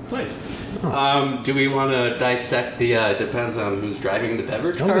 Boom. Nice. Do we want to dissect the depends on who's driving the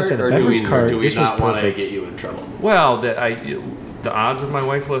beverage I was gonna cart, say the or beverage cart, do we this was not want to perfect. get you in trouble? Well, the odds of my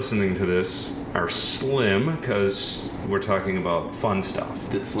wife listening to this are slim because we're talking about fun stuff.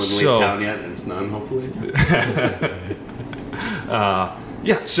 Did Slim leave town yet? It's none, hopefully.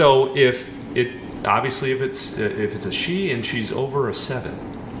 Yeah. So if it's a she and she's over a 7,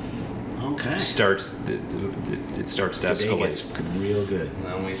 Okay. it starts to Today escalate. gets real good. And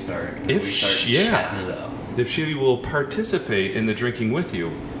then we start. Yeah. Chatting it up. If she will participate in the drinking with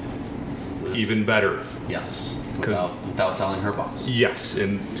you, even better. Yes. 'Cause- Without telling her boss. Yes,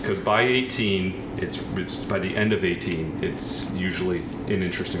 and because by 18, it's by the end of 18, it's usually an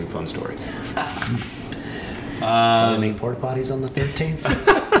interesting, fun story. Trying to make porta potties on the 13th.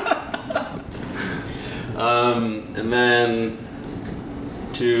 And then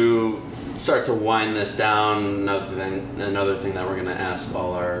to start to wind this down, another thing that we're going to ask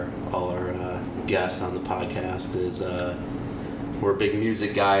all our guests on the podcast is we're big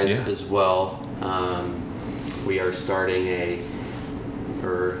music guys as well. We are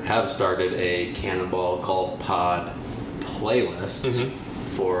have started a Cannonball Golf Pod playlist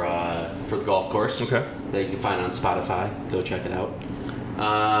for the golf course. Okay. That you can find on Spotify. Go check it out.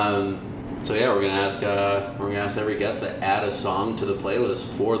 So yeah, we're gonna ask every guest to add a song to the playlist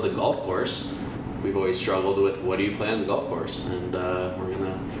for the golf course. We've always struggled with what do you play on the golf course, and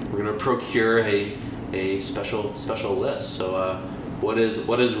we're gonna procure a special list. So what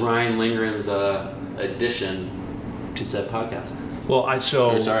is Ryan Lindgren's addition to said podcast? Well,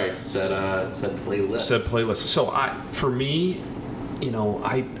 Said playlist. Said playlist. So for me,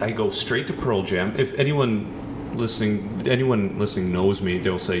 I go straight to Pearl Jam. If anyone listening knows me,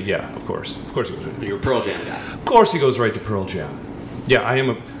 they'll say, yeah, of course he goes. You're a Pearl Jam guy. Of course he goes right to Pearl Jam. Yeah, I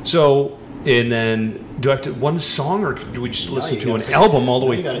am. And then do I have to one song, or do we just listen to an album all the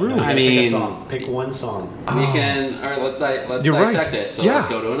way through? I mean, pick one song. We can. All right, let's You're dissect right. it. So Yeah. let's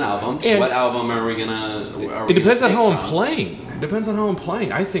go to an album. And what album are we gonna? It depends on how I'm playing. It depends on how I'm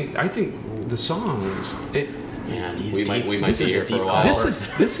playing. I think the song is it. Man, These we might this be is here a for a deep while.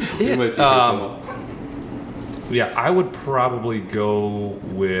 This is We it. might be here for a while. Yeah, I would probably go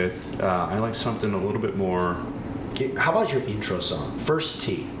with. I like something a little bit more. Okay, how about your intro song? First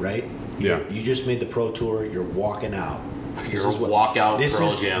tee, right? Yeah. You just made the pro tour. You're walking out. Your walkout Pearl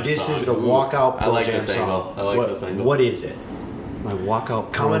Jam This song. is the walkout Pearl I like Jam this song. angle. I like this angle. What is it? My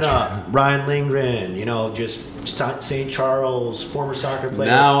walkout Coming Pearl up, Jam. Ryan Lindgren. Just St. Charles, former soccer player.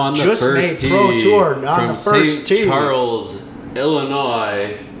 Now on the just first made tee pro tour. On from the first St. tee. Charles,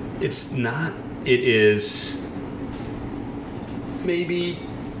 Illinois. It's not. It is. Maybe.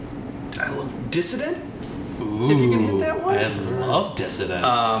 I love Dissident. Ooh, If you can hit that one. I love Dissident.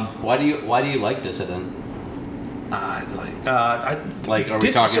 Why do you like Dissident? I Like, are we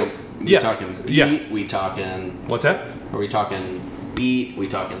Dis- talking? so- we yeah. talking beat? Yeah. We talking? What's that? Are we talking beat? We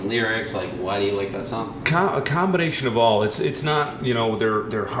talking lyrics? Like, why do you like that song? A combination of all. It's not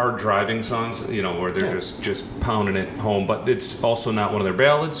they're hard driving songs where they're just pounding it home, but it's also not one of their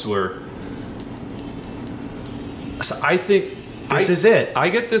ballads where. So I think This is it. I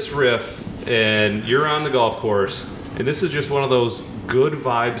get this riff, and you're on the golf course, and this is just one of those good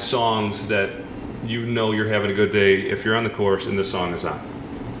vibe songs that you're having a good day if you're on the course and this song is on.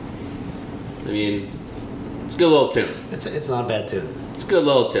 I mean, it's a good little tune. It's not a bad tune. It's a good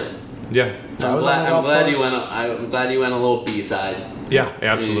little tune. Yeah, I was on the golf I'm course. glad you went a little B-side. yeah,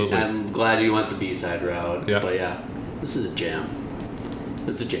 absolutely. I'm glad you went the B-side route. Yeah. But yeah, this is a jam.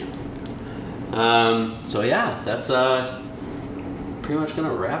 It's a jam. So yeah, that's pretty much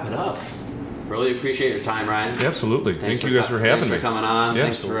gonna wrap it up. Really appreciate your time, Ryan. Absolutely. Thanks Thank you guys for having Thanks me. for coming on. Yeah,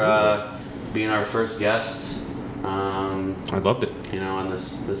 Thanks for being our first guest. I loved it. On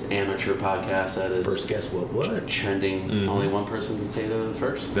this amateur podcast that is First guess what? trending. Mm-hmm. Only one person can say the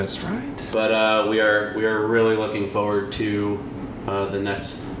first. That's right. But we are really looking forward to the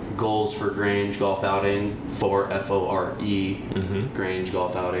next Goals for Grange golf outing for FORE Grange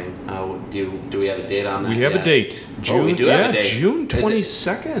golf outing. Do we have a date on that? We have yet? a date. June. we do have a date. June Is it-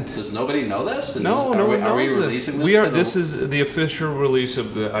 22nd. Does nobody know this? No, are we knows releasing this? We are. to the- This is the official release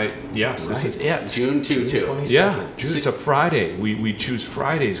of the. Yes, this is it. June 2/2. 22nd. Yeah, June. It's a Friday. We choose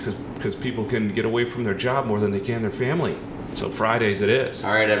Fridays because people can get away from their job more than they can their family. So Fridays it is.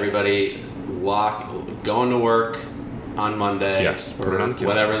 All right, everybody, going to work on Monday. Yes, put or it on the calendar.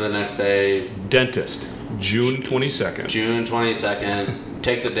 whatever the next day. Dentist, June 22nd. June 22nd.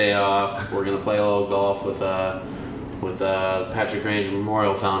 Take the day off. We're gonna play a little golf with with Patrick Grange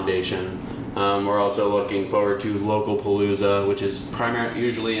Memorial Foundation. We're also looking forward to Local Palooza, which is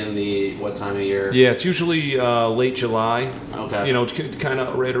usually in the what time of year? Yeah, it's usually late July. Okay. You know, kind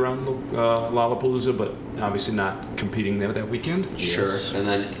of right around Lollapalooza, but obviously not competing there that weekend. Sure. Yes. And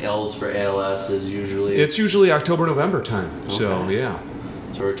then L's for ALS is usually... It's usually October, November time. Okay. So, yeah.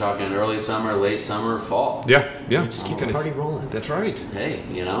 So we're talking early summer, late summer, fall. Yeah. Just keep the party rolling. That's right. Hey,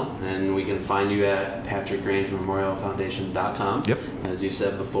 and we can find you at patrickgrangememorialfoundation.com. Yep. As you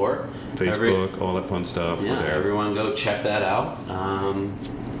said before. Facebook, all that fun stuff. Yeah, we're there. everyone go check that out.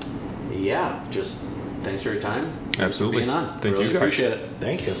 Just thanks for your time. Thanks Absolutely. for being on. Thank really you guys. Appreciate it.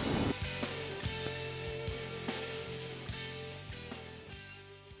 Thank you.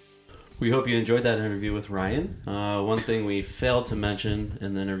 We hope you enjoyed that interview with Ryan. One thing we failed to mention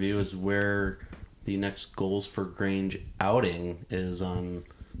in the interview is where the next Goals for Grange outing is on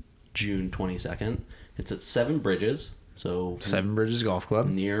June 22nd. It's at Seven Bridges. So Seven Bridges Golf Club.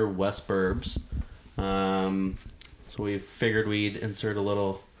 near West Burbs. So we figured we'd insert a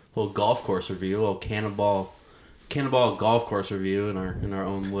little golf course review, a little cannonball golf course review in our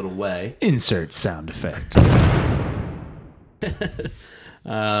own little way. Insert sound effect.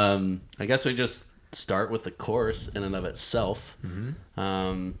 I guess we just start with the course in and of itself.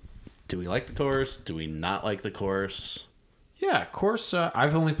 Mm-hmm. Do we like the course? Do we not like the course? Yeah, course.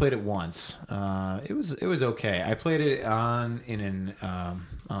 I've only played it once. It was okay. I played it on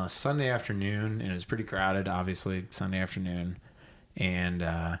a Sunday afternoon, and it was pretty crowded. Obviously, Sunday afternoon, and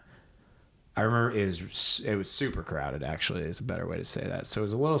I remember it was super crowded. Actually, is a better way to say that. So it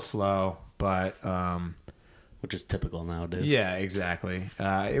was a little slow, but Which is typical nowadays. yeah, exactly.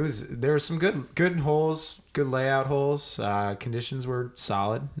 There were some good holes, good layout holes. Conditions were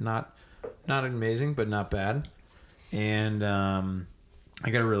solid, not amazing, but not bad. And I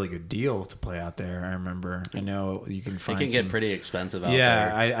got a really good deal to play out there. I remember. I know you can find. It can get pretty expensive out there.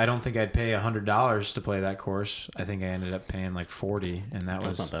 Yeah, I don't think I'd pay $100 to play that course. I think I ended up paying like $40, and that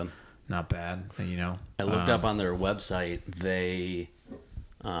was That's not bad. not bad. I looked up on their website.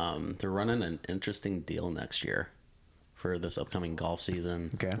 They're running an interesting deal next year for this upcoming golf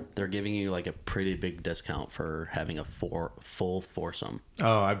season. Okay. They're giving you like a pretty big discount for having a full foursome.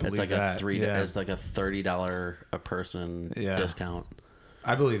 Oh, I believe It's like that. It's like a $30 a person discount.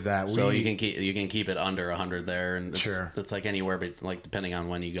 I believe that. So you can keep it under 100 there, and Sure. it's like anywhere, but like depending on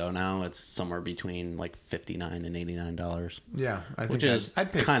when you go now, it's somewhere between like $59 and $89. Yeah, I think Which is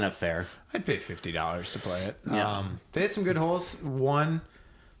I'd pay kind of fair. I'd pay $50 to play it. Yeah. They had some good holes. One,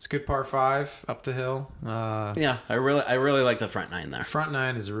 it's a good par 5 up the hill. Yeah, I really like the front nine there. Front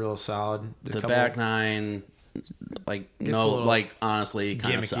 9 is a real solid. The back nine, honestly,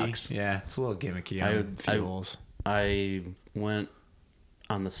 kind of sucks. Yeah, it's a little gimmicky on a few holes. I went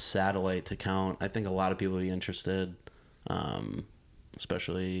on the satellite to count. I think a lot of people would be interested,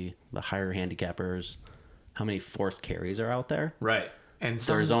 especially the higher handicappers, how many forced carries are out there. Right. And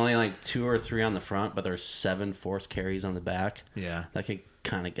There's only like 2 or 3 on the front, but there's 7 forced carries on the back. Yeah. That could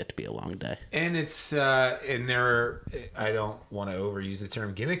kind of get to be a long day. And it's and they're, I don't want to overuse the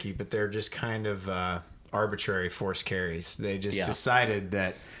term gimmicky, but they're just kind of arbitrary forced carries. They just decided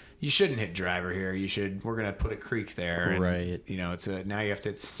that you shouldn't hit driver here. We're gonna put a creek there, and, right? It's now you have to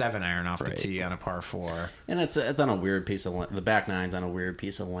hit 7-iron off the tee on a par 4. And it's on a weird piece of land. The back nine's on a weird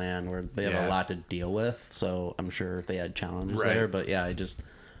piece of land where they have a lot to deal with. So I'm sure they had challenges there. But yeah, I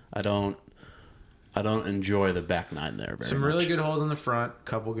don't enjoy the back nine there very much. Some really good holes in the front,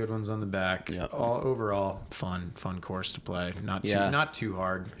 couple good ones on the back. Yep. All overall fun course to play. Not too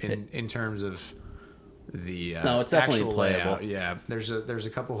hard in terms of the no, it's definitely actual playable. layout. Yeah, there's a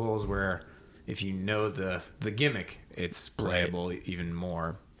couple holes where if you know the gimmick, it's playable even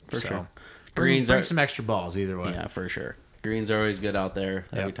more. For sure. Bring some extra balls either way. Yeah, for sure. Greens are always good out there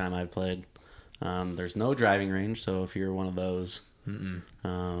every time I've played. There's no driving range, so if you're one of those, driving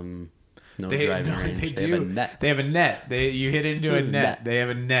range. They have a net. They have a net. You hit into a net. They have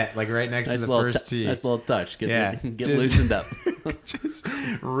a net, like right next to the first tee. Nice little touch. Get loosened up. Just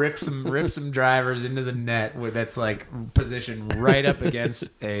rip some drivers into the net that's like positioned right up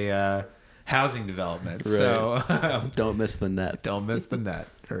against a housing development. Right. So don't miss the net. Don't miss the net.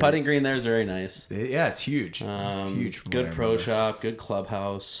 Right. Putting green there is very nice. Yeah, it's huge. Huge. Good pro shop. Good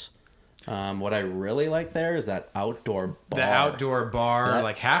clubhouse. What I really like there is that outdoor bar. The outdoor bar,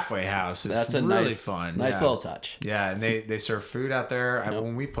 like halfway house, is that's a really nice, fun. Nice little touch. Yeah, and they serve food out there. Yep.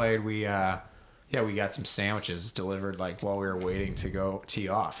 When we played, we got some sandwiches delivered like while we were waiting to go tee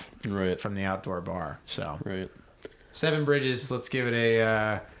off from the outdoor bar. So Seven Bridges. Let's give it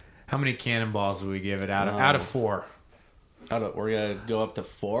a. How many cannonballs would we give it out of 4? we're gonna go up to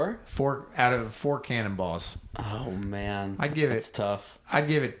 4. 4 out of 4 cannonballs. Oh man, It's tough. I'd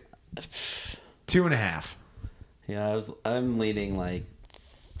give it 2.5. Yeah, I'm leaning like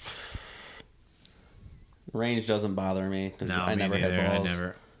range doesn't bother me. No, I never neither. hit balls. I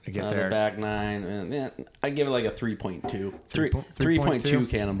never get there. The back 9, and yeah, I give it like a 3.2. 3.2 3.2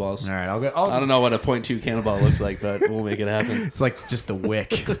 cannonballs. All right, I don't know what a 0.2 cannonball looks like, but we'll make it happen. It's like just the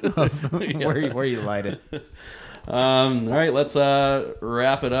wick of where you light it. All right, let's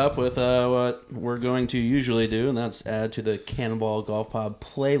wrap it up with what we're going to usually do, and that's add to the Cannonball Golf Pod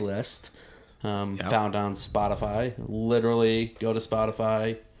playlist found on Spotify. Literally, go to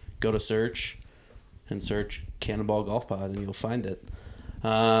Spotify, go to search, and search Cannonball Golf Pod, and you'll find it.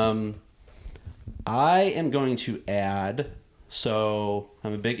 I am going to add, so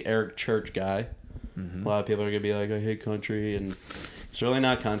I'm a big Eric Church guy. A lot of people are going to be like, I hate country, and it's really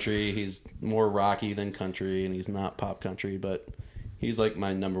not country. He's more rocky than country, and he's not pop country, but he's like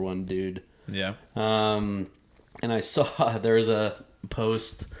my number one dude. Yeah. And I saw there was a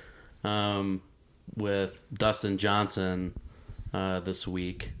post with Dustin Johnson this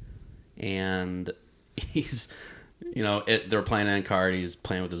week, and he's, they're playing on card. He's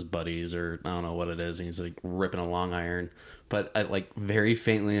playing with his buddies, or I don't know what it is, and he's like ripping a long iron. But like very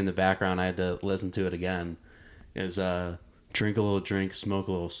faintly in the background, I had to listen to it again. Is "Drink a Little Drink, Smoke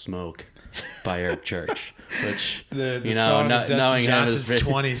a Little Smoke" by Eric Church, which the song knowing him is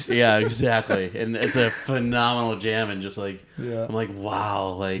 20s. Yeah, exactly, and it's a phenomenal jam. And just like I'm like,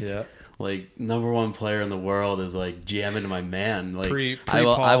 wow, like number one player in the world is like jamming to my man. Like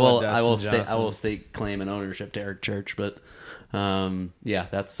I will stake claim and ownership to Eric Church, but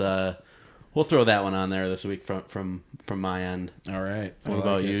that's we'll throw that one on there this week from my end. All right. What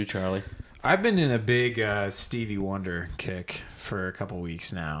about you, Charlie? I've been in a big Stevie Wonder kick for a couple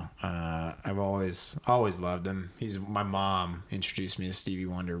weeks now. I've always loved him. My mom introduced me to Stevie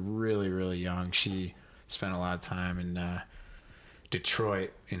Wonder really, really young. She spent a lot of time in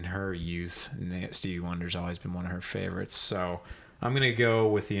Detroit in her youth, and Stevie Wonder's always been one of her favorites. So I'm gonna go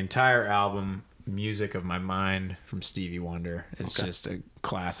with the entire album, "Music of My Mind" from Stevie Wonder. It's just a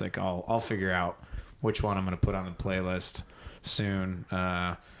classic. I'll figure out which one I'm gonna put on the playlist soon.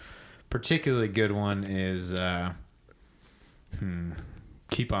 Particularly good one is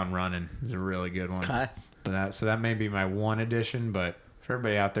 "Keep on Running" is a really good one. Okay. But that may be my one addition, but for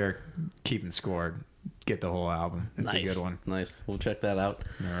everybody out there keeping score, get the whole album. It's a good one. Nice. We'll check that out.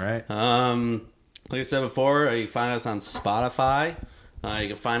 All right. Like I said before, you can find us on Spotify. You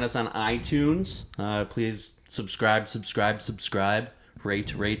can find us on iTunes. Please subscribe.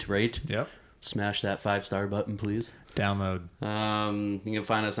 Rate. Yep. Smash that 5-star button, please. Download. You can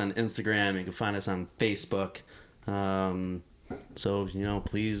find us on Instagram. You can find us on Facebook. So,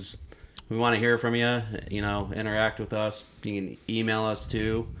 please, we want to hear from you. Interact with us. You can email us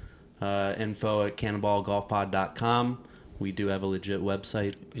too. info@cannonballgolfpod.com. We do have a legit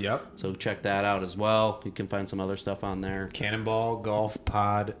website. Yep. So check that out as well. You can find some other stuff on there.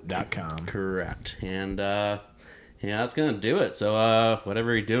 Cannonballgolfpod.com. Correct. And that's going to do it. So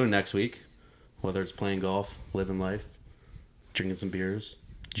whatever you're doing next week, whether it's playing golf, living life, drinking some beers,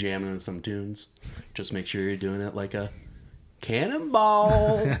 jamming in some tunes, just make sure you're doing it like a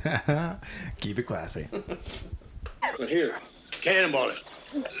cannonball. Keep it classy. Here, cannonball it.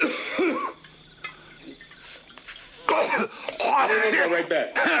 Go right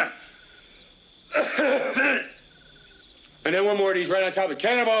back. And then one more of these right on top of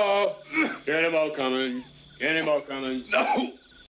cannonball. Cannonball coming. Cannonball coming. No.